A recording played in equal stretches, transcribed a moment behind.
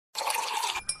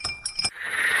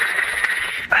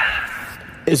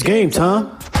It's game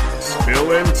time.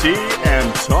 Spillin' tea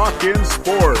and talking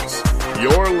sports.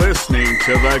 You're listening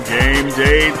to the Game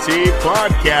Day Tea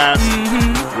Podcast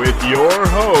with your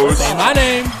host, Say my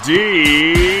name,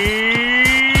 D.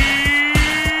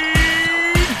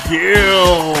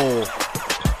 Gill.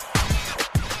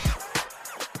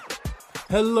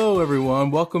 Hello, everyone.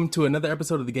 Welcome to another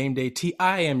episode of the Game Day Tea.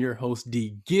 I am your host,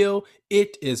 D. Gill.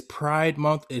 It is Pride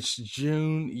Month. It's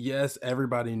June. Yes,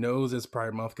 everybody knows it's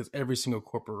Pride Month because every single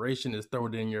corporation is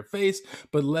throwing it in your face.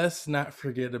 But let's not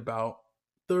forget about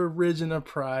the origin of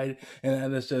Pride, and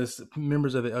that is just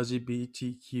members of the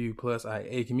LGBTQ plus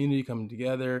IA community coming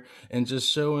together and just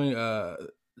showing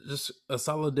just a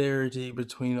solidarity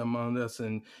between among us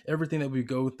and everything that we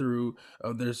go through.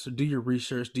 There's do your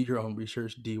research, do your own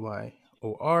research, DYOR,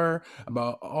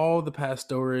 about all the past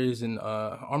stories and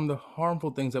the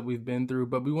harmful things that we've been through.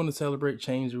 But we want to celebrate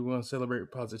change. We want to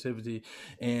celebrate positivity,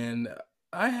 and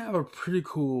I have a pretty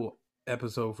cool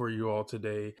episode for you all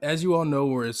today. As you all know,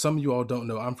 or as some of you all don't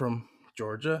know, I'm from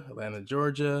Georgia, Atlanta,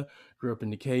 Georgia. Grew up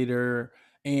in Decatur,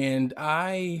 and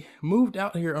I moved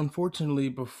out here, unfortunately,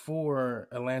 before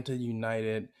Atlanta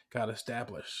United got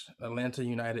established. Atlanta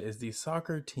United is the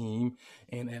soccer team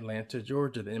in Atlanta,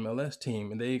 Georgia, the MLS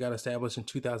team, and they got established in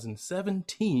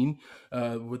 2017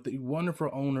 with the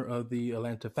wonderful owner of the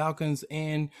Atlanta Falcons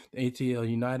and the ATL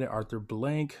United, Arthur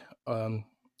Blank.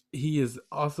 He is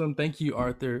awesome. Thank you,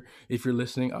 Arthur. If you're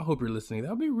listening, I hope you're listening. That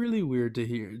would be really weird to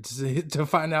hear, to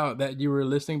find out that you were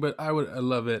listening, but I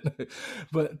love it.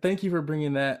 But thank you for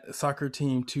bringing that soccer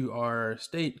team to our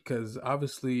state, because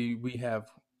obviously we have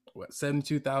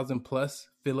 72,000 plus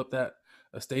fill up that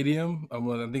stadium. I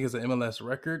think it's an MLS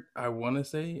record. I want to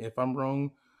say, if I'm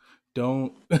wrong,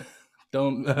 don't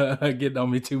get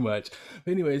on me too much.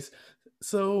 But anyways,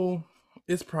 so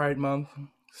it's Pride Month.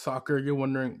 Soccer, you're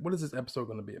wondering, what is this episode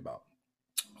going to be about?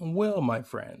 Well, my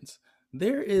friends,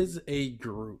 there is a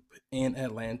group in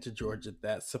Atlanta, Georgia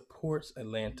that supports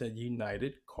Atlanta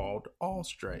United called All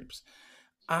Stripes.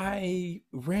 I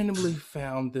randomly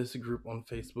found this group on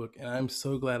Facebook, and I'm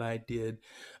so glad I did.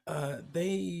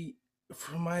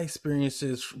 From my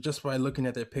experiences, just by looking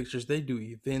at their pictures, they do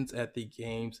events at the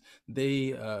games.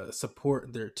 They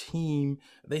support their team.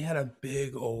 They had a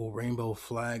big old rainbow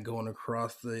flag going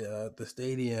across the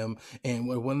stadium, and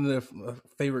one of their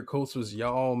favorite quotes was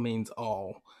 "Y'all means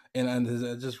all." And I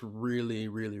just really,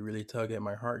 really, really tug at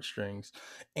my heartstrings.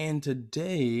 And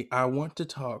today, I want to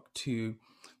talk to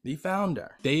the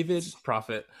founder, David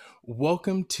Prophet.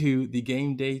 Welcome to the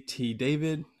Game Day Tea.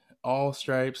 David, All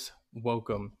Stripes,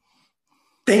 welcome.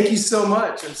 Thank you so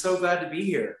much. I'm so glad to be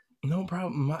here. No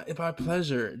problem. My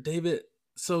pleasure. David,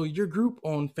 so your group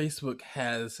on Facebook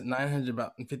has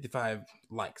 955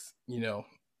 likes. You know,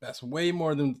 that's way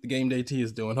more than the Game Day Tea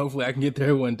is doing. Hopefully I can get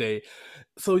there one day.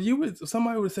 So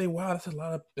somebody would say, wow, that's a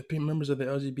lot of members of the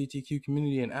LGBTQ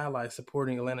community and allies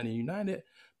supporting Atlanta United,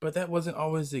 but that wasn't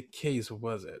always the case,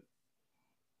 was it?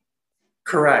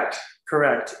 Correct.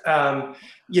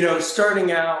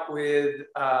 Starting out with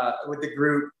the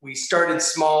group, we started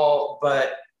small,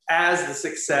 but as the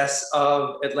success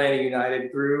of Atlanta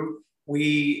United grew,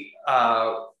 we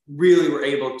really were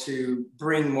able to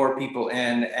bring more people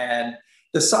in. And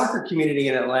the soccer community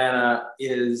in Atlanta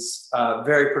is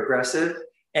very progressive,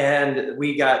 and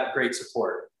we got great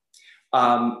support.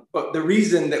 But the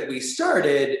reason that we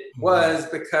started was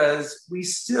because we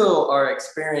still are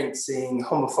experiencing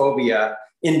homophobia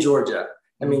in Georgia.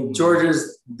 I mean,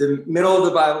 Georgia's the middle of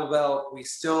the Bible Belt. We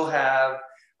still have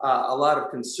a lot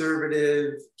of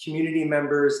conservative community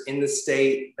members in the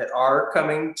state that are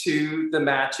coming to the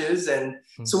matches. And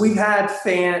so we've had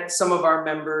some of our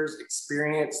members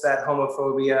experience that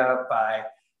homophobia by,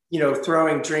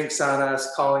 throwing drinks on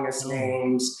us, calling us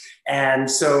names. And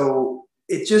so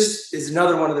it just is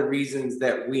another one of the reasons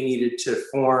that we needed to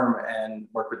form and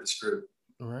work with this group.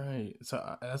 Right.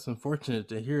 So that's unfortunate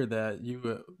to hear that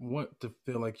you want to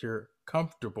feel like you're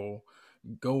comfortable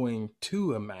going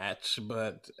to a match,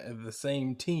 but at the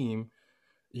same team,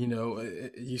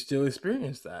 you still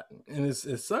experience that. And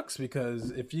it sucks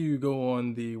because if you go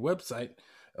on the website,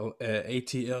 atlutd.com,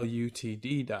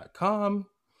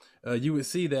 you would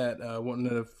see that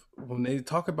when they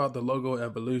talk about the logo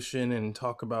evolution and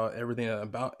talk about everything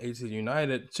about ATL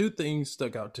United, two things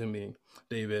stuck out to me.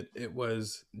 David, it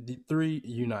was the 3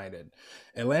 United.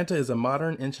 Atlanta is a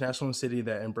modern international city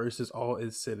that embraces all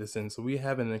its citizens. We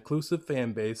have an inclusive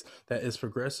fan base that is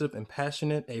progressive and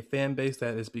passionate, a fan base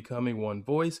that is becoming one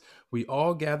voice. We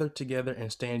all gather together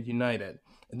and stand united.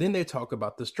 And then they talk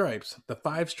about the stripes. The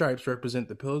 5 stripes represent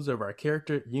the pillars of our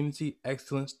character: unity,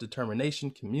 excellence,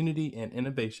 determination, community, and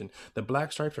innovation. The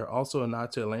black stripes are also a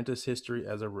nod to Atlanta's history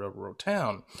as a railroad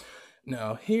town.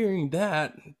 Now, hearing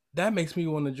that makes me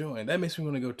want to join. That makes me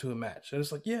want to go to a match. And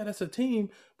it's like, yeah, that's a team,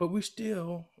 but we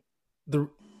still,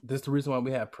 that's the reason why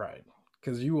we have pride,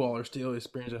 because you all are still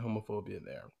experiencing homophobia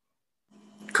there.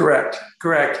 Correct.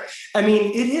 I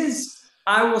mean, it is,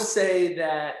 I will say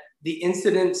that the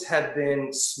incidents have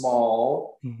been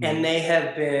small, and they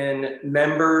have been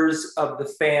members of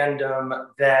the fandom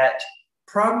that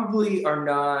probably are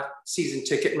not season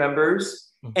ticket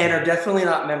members and are definitely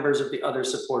not members of the other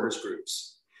supporters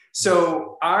groups.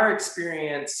 So our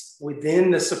experience within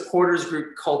the supporters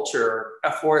group culture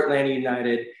for Atlanta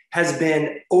United has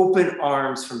been open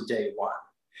arms from day one.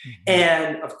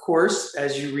 And of course,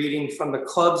 as you're reading from the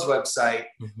club's website,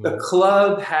 the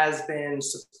club has been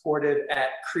supportive at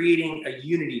creating a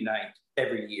unity night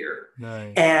every year.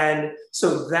 Nice. And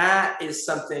so that is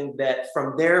something that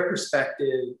from their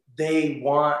perspective, they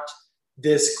want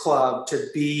this club to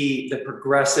be the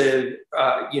progressive,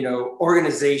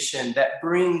 organization that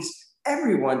brings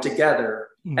everyone together.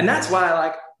 And that's why I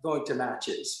like going to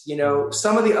matches. You know,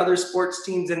 some of the other sports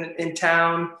teams in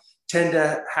town tend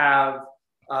to have,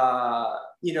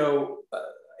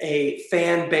 a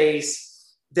fan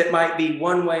base that might be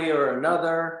one way or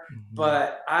another.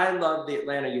 But I love the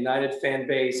Atlanta United fan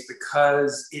base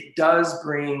because it does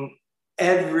bring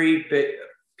every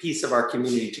piece of our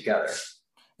community together.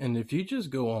 And if you just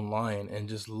go online and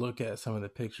just look at some of the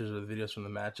pictures or the videos from the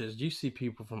matches, you see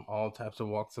people from all types of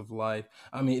walks of life.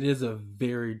 I mean, it is a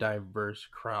very diverse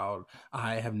crowd.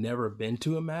 I have never been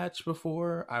to a match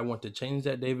before. I want to change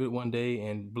that, David, one day.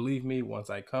 And believe me,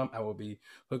 once I come, I will be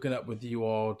hooking up with you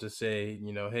all to say,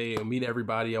 hey, meet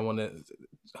everybody. I want to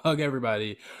hug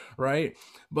everybody, right?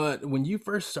 But when you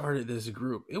first started this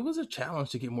group, it was a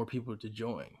challenge to get more people to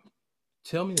join.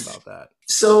 Tell me about that.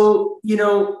 So,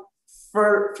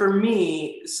 For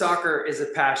me, soccer is a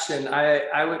passion.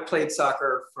 I played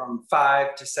soccer from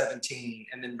 5 to 17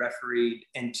 and then refereed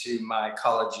into my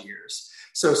college years.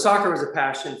 So soccer was a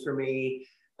passion for me.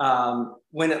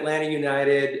 When Atlanta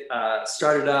United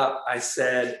started up, I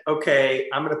said, okay,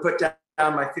 I'm going to put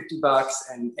down my $50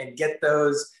 and get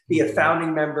those, be a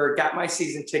founding member, got my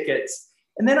season tickets.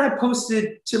 And then I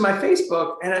posted to my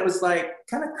Facebook and it was like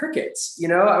kind of crickets.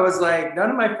 I was like, none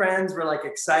of my friends were like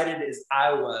excited as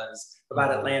I was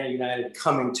about Atlanta United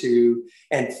coming to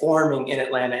and forming in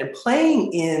Atlanta and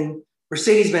playing in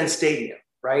Mercedes-Benz Stadium,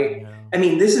 right? Yeah. I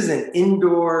mean, this is an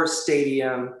indoor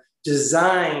stadium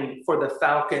designed for the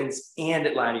Falcons and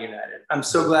Atlanta United. I'm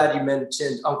so glad you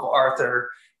mentioned Uncle Arthur.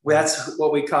 That's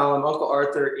what we call him. Uncle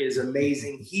Arthur is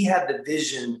amazing. He had the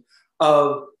vision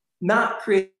of not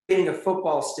creating a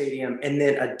football stadium and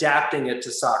then adapting it to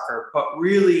soccer, but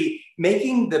really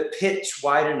making the pitch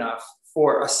wide enough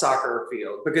for a soccer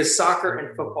field, because soccer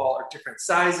and football are different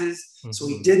sizes. So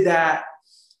we did that.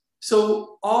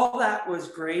 So all that was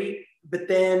great. But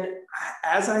then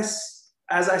as I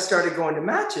started going to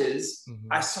matches,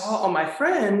 I saw all my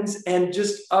friends and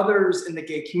just others in the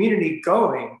gay community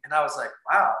going. And I was like,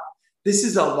 wow, this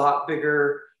is a lot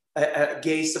bigger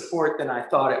gay support than I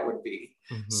thought it would be.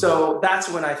 So that's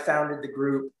when I founded the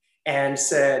group and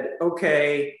said,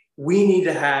 okay, we need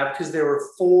to have, because there were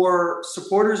 4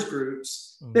 supporters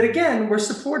groups that again were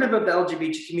supportive of the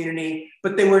LGBT community,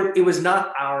 but it was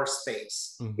not our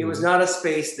space. It was not a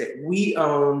space that we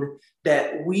owned,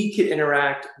 that we could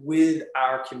interact with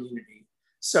our community.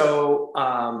 So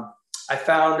I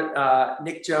found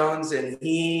Nick Jones, and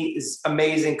he is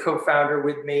amazing co-founder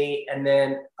with me. And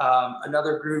then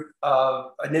another group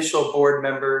of initial board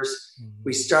members,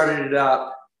 we started it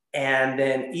up. And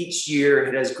then each year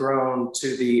it has grown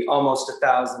to the almost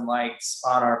 1,000 likes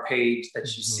on our page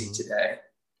that you see today.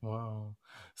 Wow.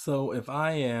 So if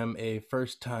I am a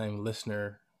first-time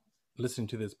listener listening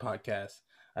to this podcast,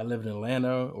 I live in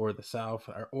Atlanta or the South,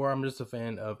 or I'm just a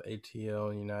fan of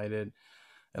ATL United,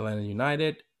 Atlanta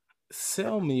United,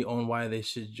 sell me on why they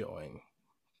should join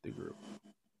the group.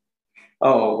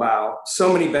 Oh, wow.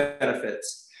 So many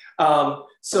benefits.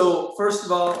 So first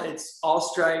of all, it's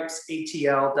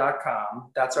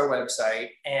allstripesatl.com. That's our website.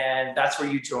 And that's where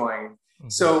you join.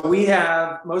 So we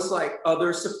have most like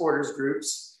other supporters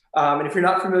groups. And if you're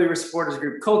not familiar with supporters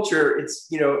group culture, it's,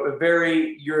 a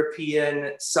very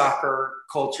European soccer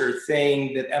culture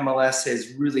thing that MLS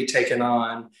has really taken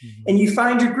on. And you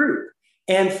find your group.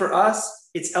 And for us,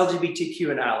 it's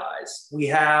LGBTQ and allies. We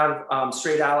have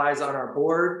straight allies on our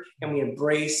board, and we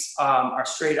embrace our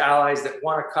straight allies that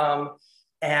want to come.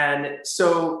 And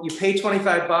so you pay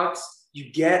 $25,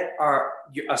 you get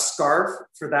a scarf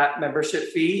for that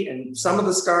membership fee. And some of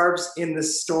the scarves in the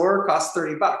store cost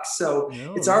 $30. So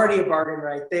it's already a bargain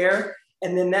right there.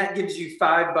 And then that gives you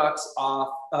 $5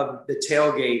 off of the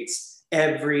tailgates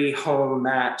every home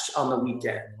match on the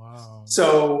weekend. Wow.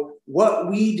 So what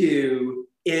we do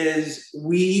is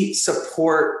we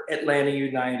support Atlanta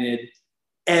United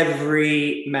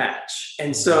every match.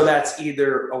 And so that's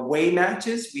either away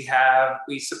matches.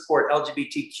 We support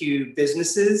LGBTQ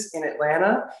businesses in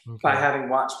Atlanta by having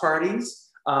watch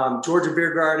parties. Georgia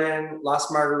Beer Garden,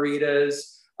 Las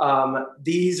Margaritas.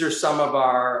 These are some of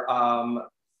our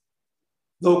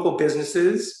local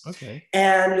businesses. Okay.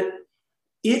 And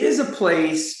it is a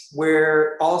place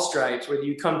where all stripes, whether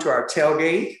you come to our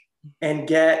tailgate and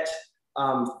get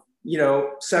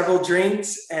several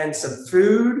drinks and some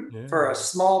food for a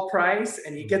small price,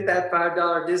 and you get that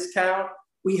 $5 discount.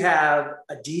 We have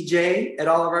a DJ at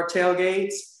all of our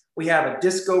tailgates. We have a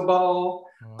disco ball.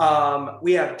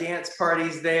 We have dance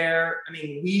parties there. I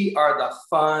mean, we are the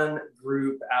fun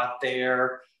group out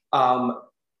there,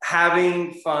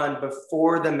 having fun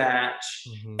before the match.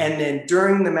 And then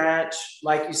during the match,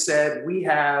 like you said, we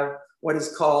have what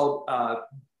is called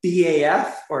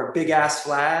BAF, or Big Ass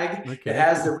Flag. It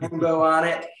has the rainbow on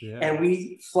it. And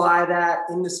we fly that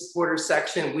in the supporter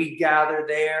section. We gather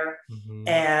there.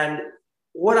 And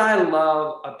what I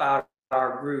love about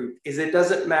our group is it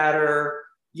doesn't matter,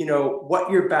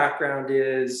 what your background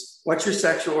is, what's your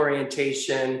sexual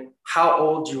orientation, how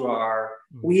old you are.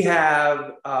 We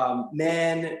have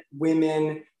men,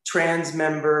 women, trans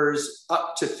members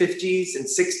up to 50s and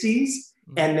 60s,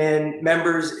 and then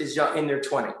members is in their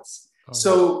 20s.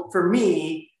 So for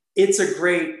me, it's a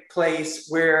great place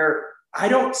where I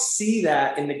don't see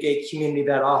that in the gay community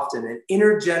that often, an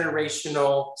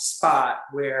intergenerational spot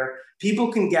where people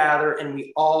can gather and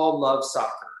we all love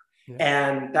soccer.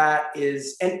 And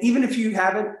even if you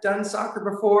haven't done soccer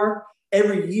before,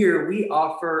 every year we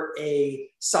offer a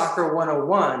soccer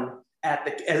 101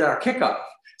 at our kickoff.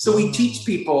 So we teach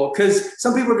people, because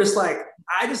some people are just like,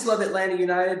 I just love Atlanta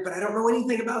United, but I don't know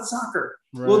anything about soccer.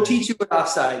 Right. We'll teach you what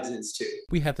offsides is too.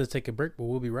 We have to take a break, but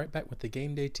we'll be right back with the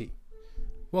Game Day Tea.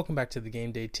 Welcome back to the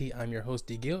Game Day Tea. I'm your host,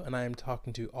 D. Gill, and I am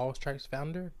talking to All Stripes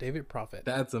founder, David Prophet.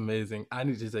 That's amazing. I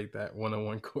need to take that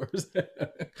 101 course.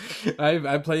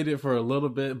 I played it for a little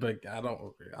bit, but I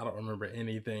don't remember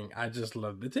anything. I just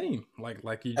love the team,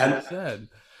 like you just said.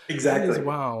 Exactly.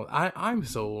 Wow. I'm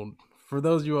sold. For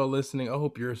those of you all listening, I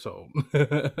hope you're sold.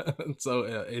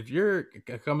 So if you're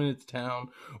coming into town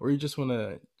or you just want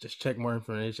to just check more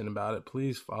information about it,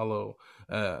 please follow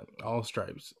All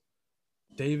Stripes.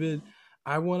 David,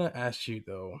 I want to ask you,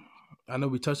 though, I know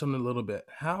we touched on it a little bit.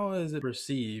 How is it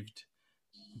perceived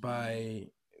by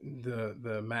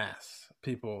the mass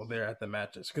people there at the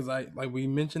matches? Because we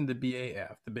mentioned the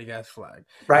BAF, the Big Ass Flag.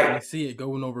 Right. I see it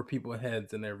going over people's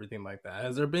heads and everything like that.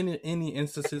 Has there been any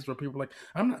instances where people are like,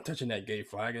 I'm not touching that gay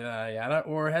flag,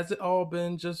 or has it all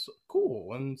been just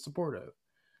cool and supportive?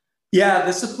 Yeah,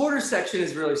 the supporter section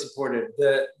is really supportive.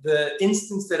 The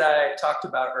instance that I talked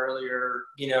about earlier,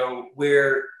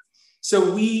 where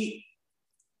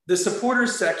the supporter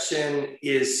section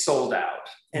is sold out.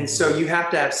 And so you have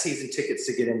to have season tickets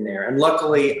to get in there. And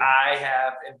luckily I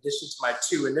have, in addition to my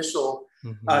 2 initial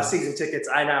season tickets,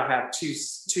 I now have two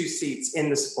seats in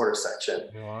the supporter section.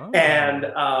 Wow. And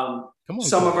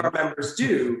some of our members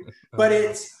do, but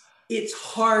it's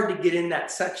hard to get in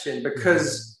that section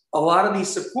because a lot of these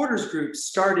supporters groups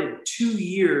started 2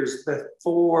 years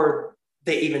before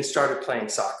they even started playing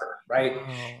soccer, right?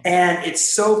 Oh. And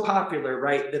it's so popular,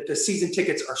 right, that the season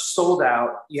tickets are sold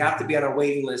out. You have to be on a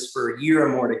waiting list for a year or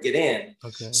more to get in.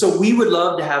 Okay. So we would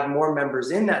love to have more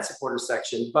members in that supporter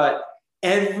section, but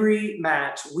every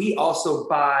match, we also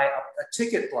buy a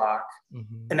ticket block.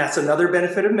 And that's another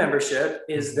benefit of membership,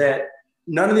 is that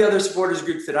none of the other supporters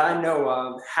groups that I know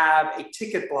of have a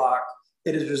ticket block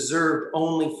that is reserved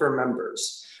only for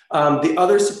members. The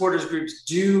other supporters groups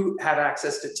do have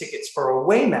access to tickets for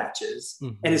away matches.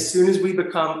 And as soon as we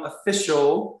become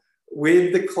official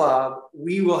with the club,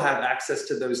 we will have access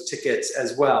to those tickets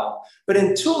as well. But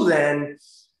until then,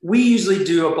 we usually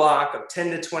do a block of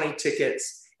 10 to 20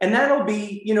 tickets, and that'll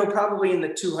be, probably in the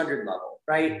 200 level,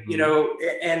 right?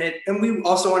 And we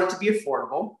also want it to be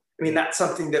affordable. I mean, that's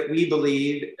something that we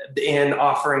believe in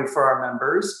offering for our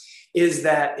members, is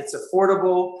that it's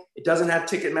affordable, it doesn't have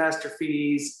Ticketmaster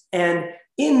fees. And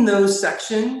in those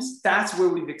sections, that's where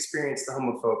we've experienced the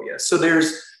homophobia. So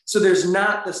there's So there's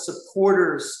not the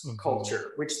supporters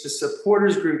culture, which the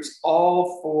supporters groups,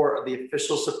 all four of the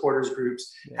official supporters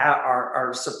groups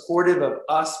are supportive of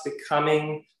us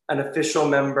becoming an official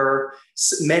member.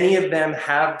 Many of them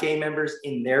have gay members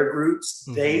in their groups.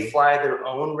 They fly their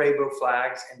own rainbow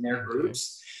flags in their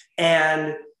groups.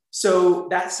 And so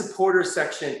that supporter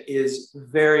section is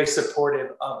very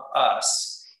supportive of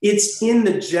us. It's in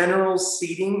the general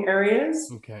seating areas,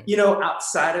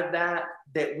 outside of that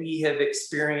we have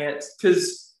experienced,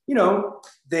 because,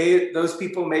 those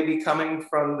people may be coming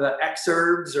from the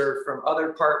exurbs or from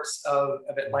other parts of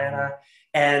Atlanta,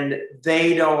 and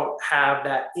they don't have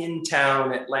that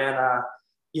in-town Atlanta,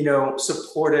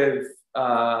 supportive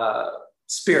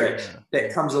spirit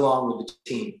that comes along with the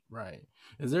team. Right.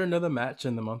 Is there another match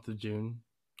in the month of June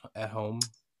at home?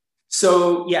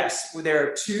 So yes, there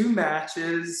are 2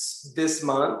 matches this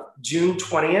month, June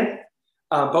 20th,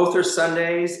 both are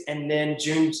Sundays, and then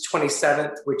June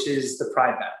 27th, which is the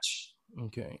Pride match.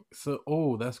 Okay.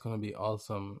 So, that's going to be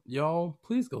awesome. Y'all,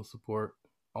 please go support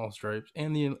All Stripes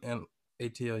and the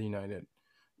ATL United.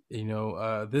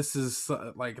 This is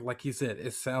like he said,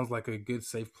 it sounds like a good,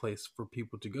 safe place for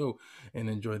people to go and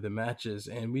enjoy the matches.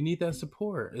 And we need that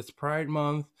support. It's Pride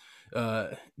Month.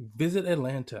 Visit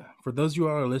Atlanta. For those of you who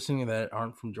are listening that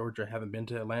aren't from Georgia, haven't been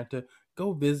to Atlanta,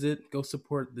 go visit, go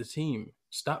support the team.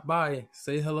 Stop by,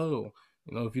 say hello.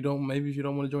 If you don't want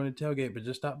to join the tailgate, but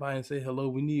just stop by and say hello.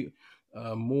 We need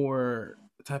more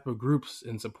type of groups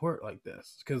and support like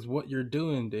this, because what you're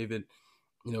doing, David,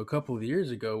 a couple of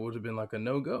years ago would have been like a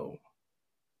no-go.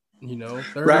 30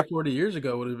 or 40 years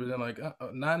ago would have been like,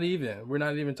 we're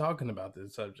not even talking about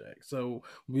this subject. So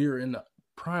we're in the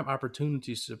prime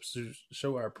opportunities to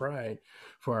show our pride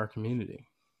for our community.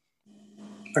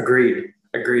 Agreed.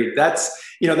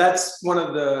 That's one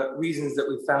of the reasons that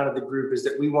we founded the group, is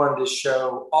that we wanted to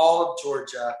show all of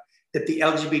Georgia that the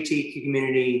LGBT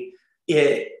community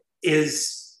can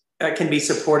be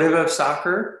supportive of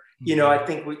soccer. I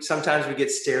think sometimes we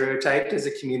get stereotyped as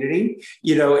a community,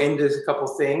 into a couple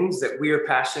things that we are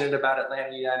passionate about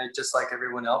Atlanta United, just like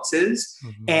everyone else is.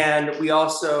 And we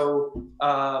also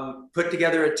put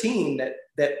together a team that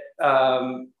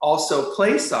also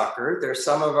plays soccer. There's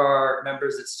some of our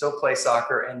members that still play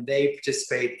soccer, and they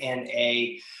participate in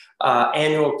a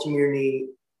annual community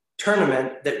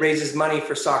tournament that raises money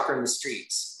for Soccer in the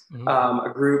Streets,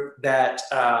 a group that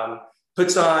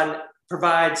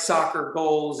provides soccer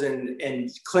goals and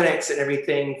clinics and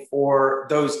everything for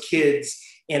those kids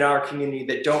in our community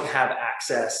that don't have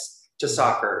access to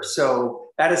soccer. So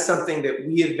that is something that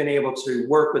we have been able to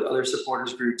work with other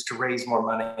supporters groups to raise more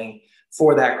money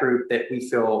for that group that we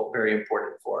feel very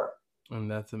important for.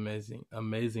 And that's amazing.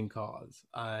 Amazing cause.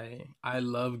 I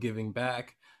love giving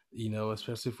back,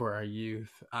 especially for our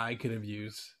youth. I could have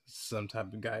used some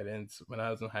type of guidance when I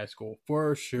was in high school,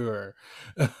 for sure.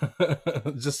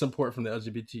 Just support from the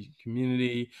LGBT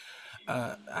community.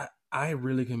 I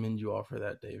really commend you all for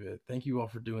that, David. Thank you all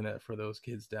for doing that for those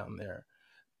kids down there.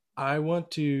 I want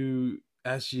to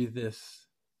ask you this.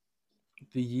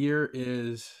 The year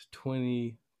is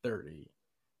 2030.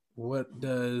 What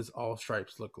does All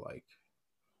Stripes look like?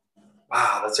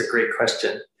 Wow, that's a great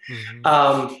question.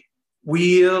 I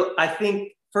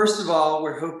think, first of all,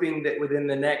 we're hoping that within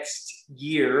the next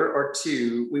year or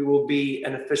 2, we will be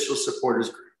an official supporters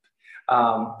group.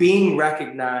 Being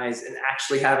recognized and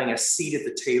actually having a seat at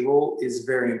the table is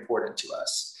very important to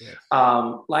us. Yes.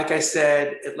 Like I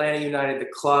said, Atlanta United, the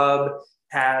club,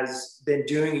 has been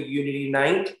doing a unity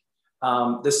night.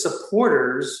 The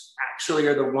supporters actually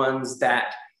are the ones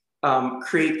that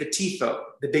create the TIFO,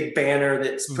 the big banner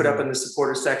that's put up in the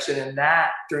supporter section. And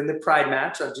that, during the Pride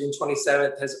match on June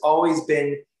 27th, has always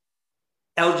been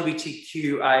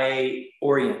LGBTQIA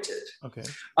oriented. Okay.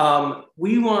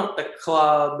 We want the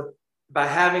club, by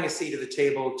having a seat at the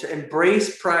table, to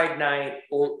embrace Pride Night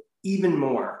even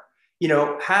more.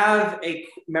 Have a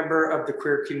member of the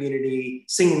queer community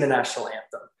singing the national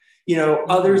anthem.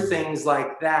 Other things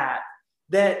like that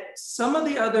some of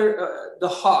the other, the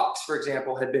Hawks, for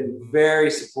example, had been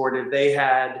very supportive. They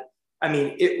had,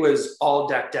 it was all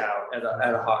decked out at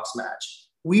a Hawks match.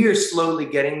 We are slowly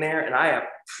getting there, and I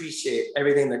appreciate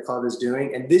everything the club is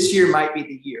doing. And this year might be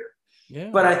the year.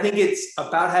 Yeah. But I think it's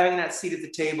about having that seat at the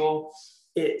table.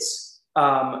 It's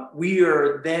we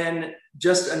are then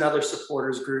just another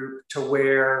supporters group to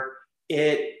where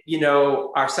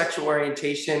our sexual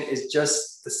orientation is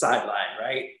just the sideline,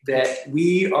 right? That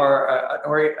we are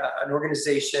an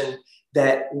organization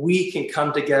that we can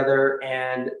come together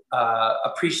and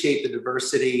appreciate the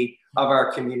diversity of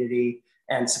our community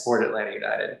and support Atlanta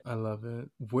United. I love it.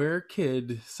 Where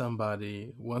could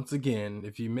somebody, once again,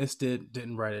 if you missed it,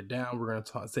 didn't write it down, we're going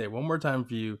to say it one more time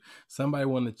for you. Somebody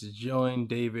wanted to join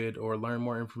David or learn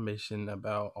more information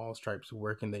about All Stripes.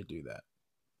 Where can they do that?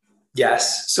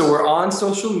 Yes. So we're on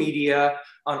social media,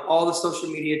 on all the social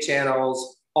media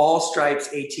channels, All Stripes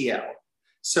ATL.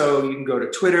 So you can go to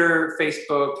Twitter,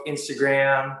 Facebook,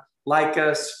 Instagram, like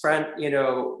us, friend,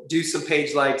 do some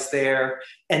page likes there.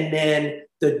 And then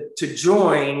to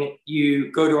join,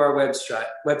 you go to our website,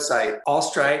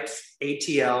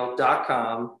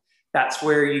 allstripesatl.com. That's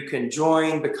where you can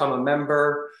join, become a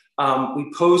member.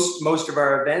 We post most of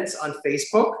our events on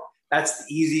Facebook. That's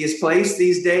the easiest place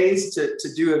these days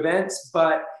to do events.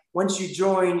 But once you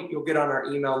join, you'll get on our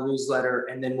email newsletter,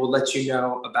 and then we'll let you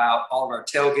know about all of our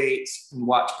tailgates and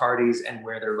watch parties and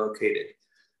where they're located.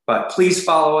 But please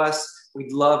follow us.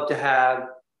 We'd love to have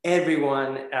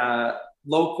everyone,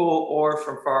 local or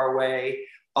from far away.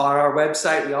 On our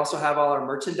website, we also have all our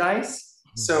merchandise.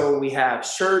 So we have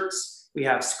shirts, we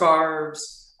have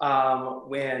scarves,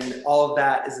 when all of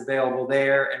that is available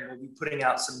there, and we'll be putting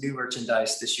out some new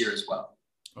merchandise this year as well.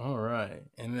 All right.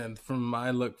 And then from my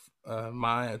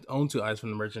own two eyes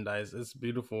from the merchandise, it's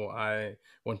beautiful. I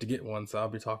want to get one, so I'll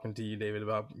be talking to you, David,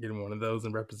 about getting one of those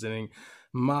and representing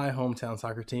my hometown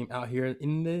soccer team out here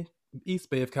in the East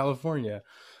Bay of California.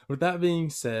 With that being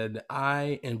said,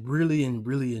 I really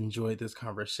enjoyed this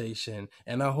conversation,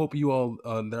 and I hope you all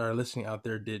that are listening out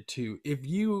there did too. If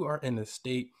you are in a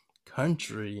state,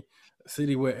 country,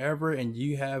 city, wherever, and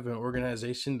you have an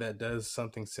organization that does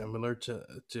something similar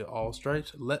to All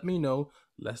Stripes, let me know.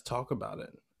 Let's talk about it.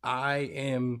 I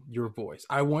am your voice.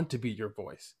 I want to be your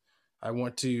voice. I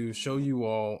want to show you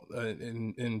all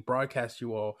and broadcast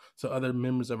you all so other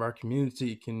members of our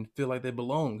community can feel like they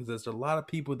belong, because there's a lot of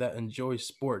people that enjoy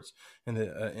sports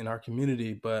in our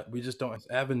community, but we just don't have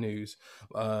avenues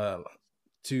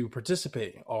to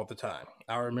participate all the time.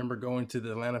 I remember going to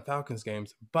the Atlanta Falcons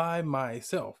games by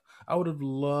myself. I would have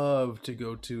loved to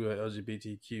go to a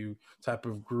LGBTQ type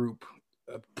of group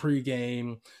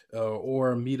pregame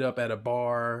or meet up at a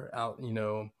bar out,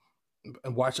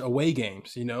 and watch away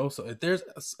games, So if there's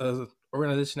a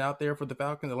organization out there for the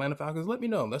Falcons, Atlanta Falcons, let me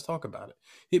know. Let's talk about it.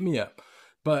 Hit me up.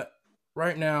 But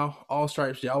right now, All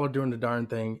Stripes, y'all are doing the darn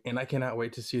thing, and I cannot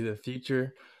wait to see the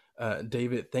future.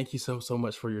 David, thank you so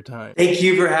much for your time. Thank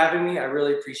you for having me. I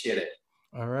really appreciate it.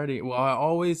 All righty. Well, I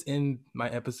always end my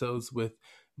episodes with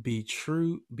be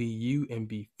true, be you, and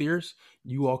be fierce.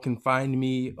 You all can find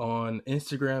me on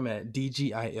Instagram at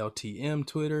DGILTM,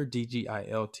 Twitter,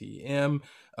 DGILTM.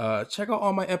 Check out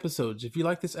all my episodes. If you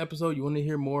like this episode, you want to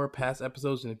hear more past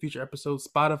episodes and future episodes,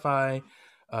 Spotify,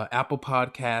 Apple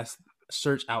Podcasts,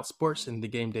 search out sports and the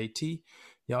Game Day Tea.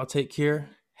 Y'all take care.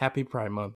 Happy Pride Month.